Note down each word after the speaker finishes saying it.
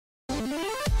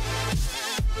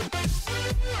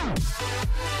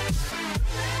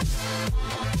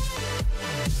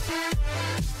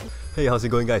Hey, how's it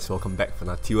going guys? Welcome back for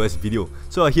another TOS video.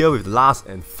 So we're here with the last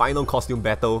and final costume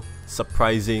battle.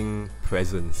 Surprising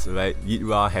presents, right?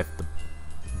 Yidra have the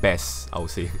best, I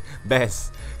would say,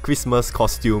 best Christmas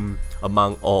costume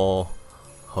among all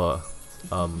her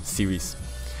series.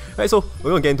 Right, so we're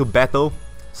gonna get into battle.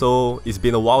 So it's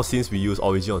been a while since we used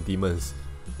Origin of Demons,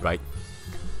 right?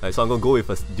 So I'm gonna go with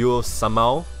a duo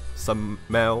Samuel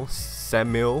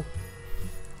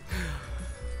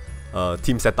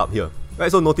team setup here.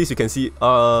 Right, so notice you can see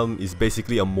it's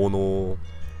basically a mono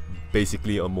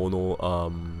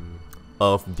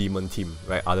Earth Demon team,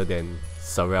 right? Other than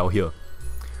Sorrel here.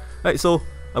 Right, so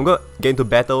I'm gonna get into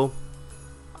battle.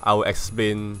 I will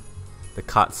explain the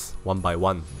cards one by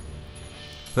one.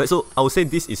 Right, so I would say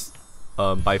this is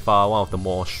by far one of the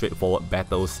more straightforward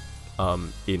battles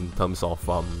in terms of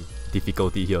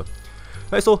difficulty here.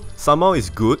 Right, so Samuel is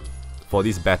good for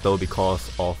this battle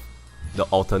because of the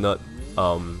alternate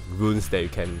runes that you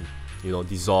can,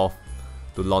 dissolve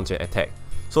to launch an attack.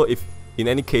 So if in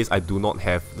any case I do not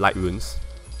have light runes,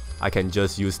 I can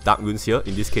just use dark runes here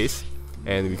in this case,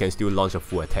 and we can still launch a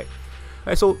full attack.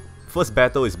 Right, so first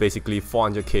battle is basically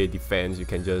 400k defense. You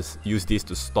can just use this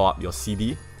to store up your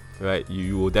CD. Right,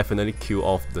 you will definitely kill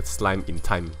off the slime in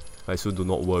time. Right, so do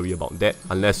not worry about that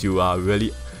unless you are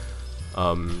really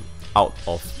run out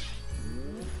of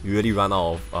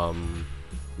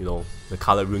the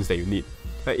colored runes that you need.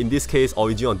 Right, in this case,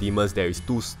 Origin of Demons, there is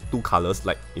two colors.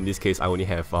 Like in this case, I only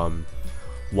have four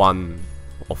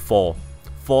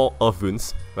earth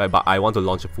runes, right? But I want to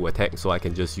launch a full attack, so I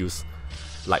can just use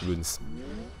light runes.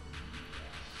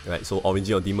 Right, so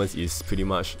Origin of Demons is pretty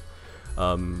much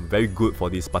very good for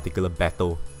this particular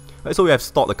battle. Right, so we have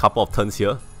stored a couple of turns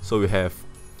here. So we have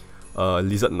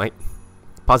Lizard Knight,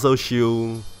 Puzzle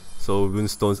Shield, so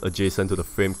runestones adjacent to the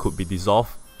frame could be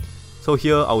dissolved. So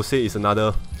here I would say it's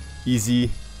another easy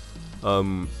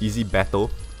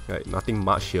battle, right? Nothing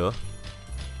much here.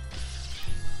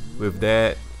 With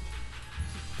that,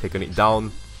 taking it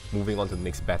down, moving on to the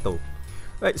next battle.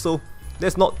 Right, so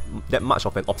there's not that much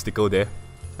of an obstacle there.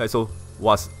 Right, so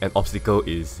what's an obstacle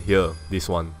is here, this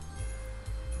one.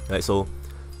 Right, so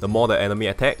the more the enemy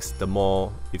attacks, the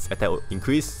more its attack will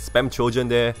increase. Spam Trojan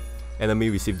there. Enemy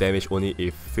receive damage only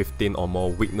if 15 or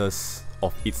more weakness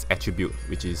of its attribute,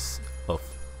 which is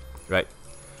Earth, right?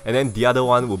 And then the other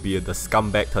one will be the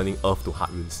Scumbag turning Earth to Heart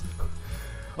runes.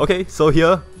 Okay, so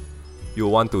here you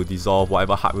want to dissolve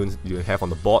whatever Heart runes you have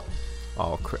on the board,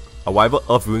 or whatever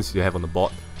Earth runes you have on the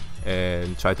board,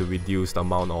 and try to reduce the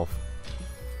amount of.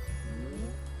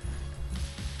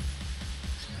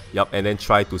 And then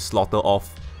try to slaughter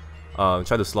off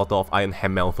Iron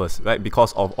Hammer first, right?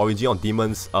 Because of Origin of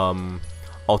Demons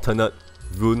alternate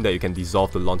rune that you can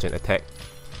dissolve to launch an attack.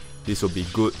 This will be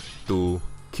good to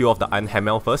kill off the Iron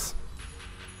Hammer first,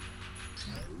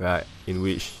 right? In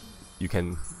which you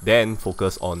can then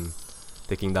focus on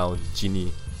taking down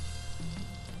Genie.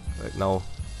 Right now,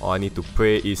 all I need to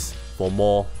pray is for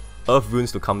more Earth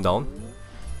runes to come down.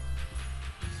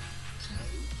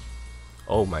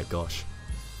 Oh my gosh.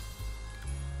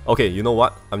 Okay, you know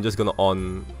what? I'm just gonna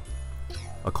on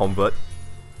a convert.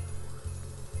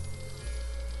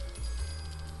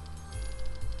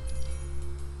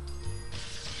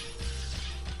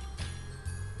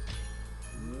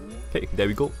 Okay, there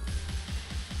we go.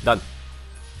 Done.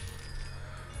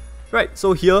 Right,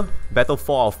 so here, battle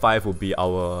 4 out of 5 will be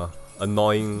our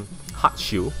annoying Heart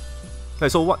Shield.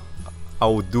 Right, so what I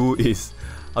will do is,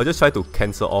 I'll just try to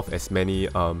cancel off as many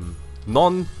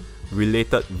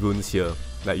non-related runes here.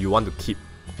 Like you want to keep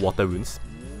water runes,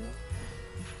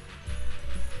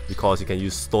 because you can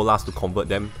use Stolas to convert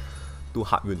them to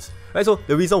heart runes. Right, so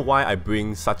the reason why I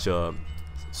bring so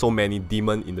many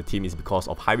demon in the team is because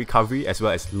of high recovery as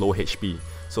well as low HP.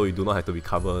 So you do not have to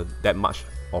recover that much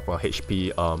of a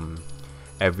HP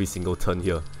every single turn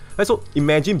here. Right, so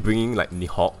imagine bringing like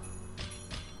Nihawk,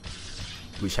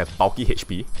 which have bulky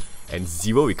HP and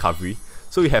 0 recovery.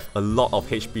 So you have a lot of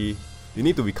HP. You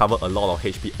need to recover a lot of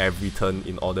HP every turn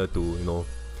in order to,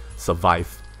 survive.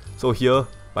 So here,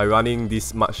 by running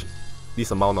this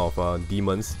amount of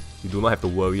demons, you do not have to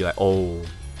worry like, oh,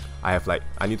 I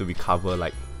need to recover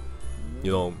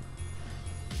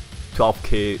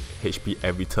 12k HP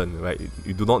every turn, right?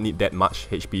 You do not need that much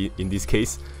HP in this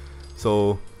case.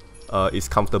 So it's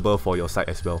comfortable for your side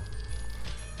as well.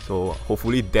 So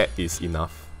hopefully that is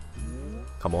enough.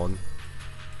 Come on.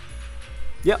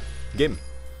 Yep, game.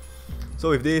 So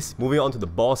with this, moving on to the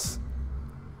boss.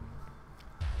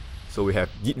 So we have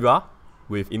Yidra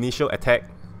with initial attack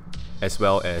as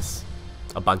well as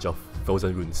a bunch of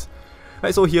frozen runes.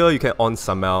 Right, so here you can on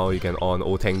Samel, you can on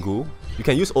Otengu. You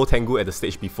can use Otengu at the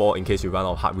stage before in case you run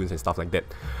out of hard runes and stuff like that.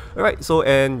 Alright, so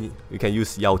and you can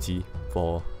use Yaoji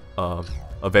for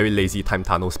a very lazy time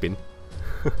tunnel spin.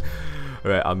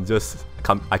 Alright,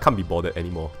 I can't be bothered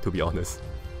anymore, to be honest.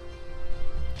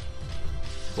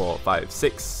 4, 5,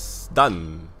 6,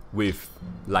 done with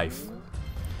life.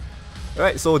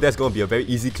 Alright, so that's gonna be a very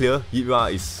easy clear. Hydra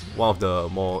is one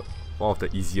of the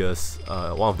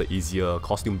easier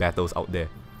costume battles out there.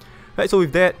 Right, so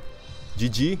with that,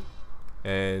 GG,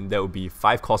 and that would be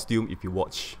 5 costume if you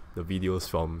watch the videos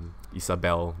from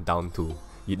Isabel down to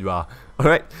Hydra.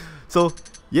 Alright, so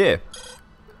yeah,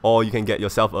 or you can get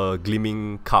yourself a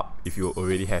gleaming cup if you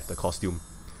already have the costume.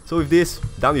 So with this,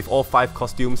 done with all 5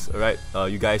 costumes, alright,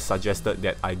 you guys suggested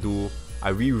that I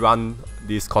rerun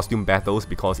these costume battles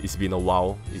because it's been a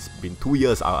while. It's been 2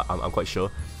 years, I'm quite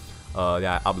sure,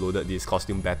 that I uploaded these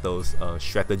costume battles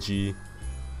strategy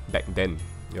back then,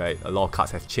 right? A lot of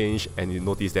cards have changed, and you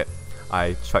notice that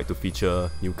I tried to feature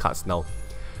new cards now.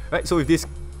 Right, so with this,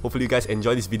 hopefully you guys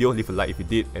enjoyed this video. Leave a like if you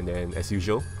did, and then as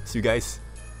usual, see you guys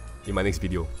in my next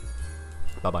video.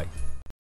 Bye bye.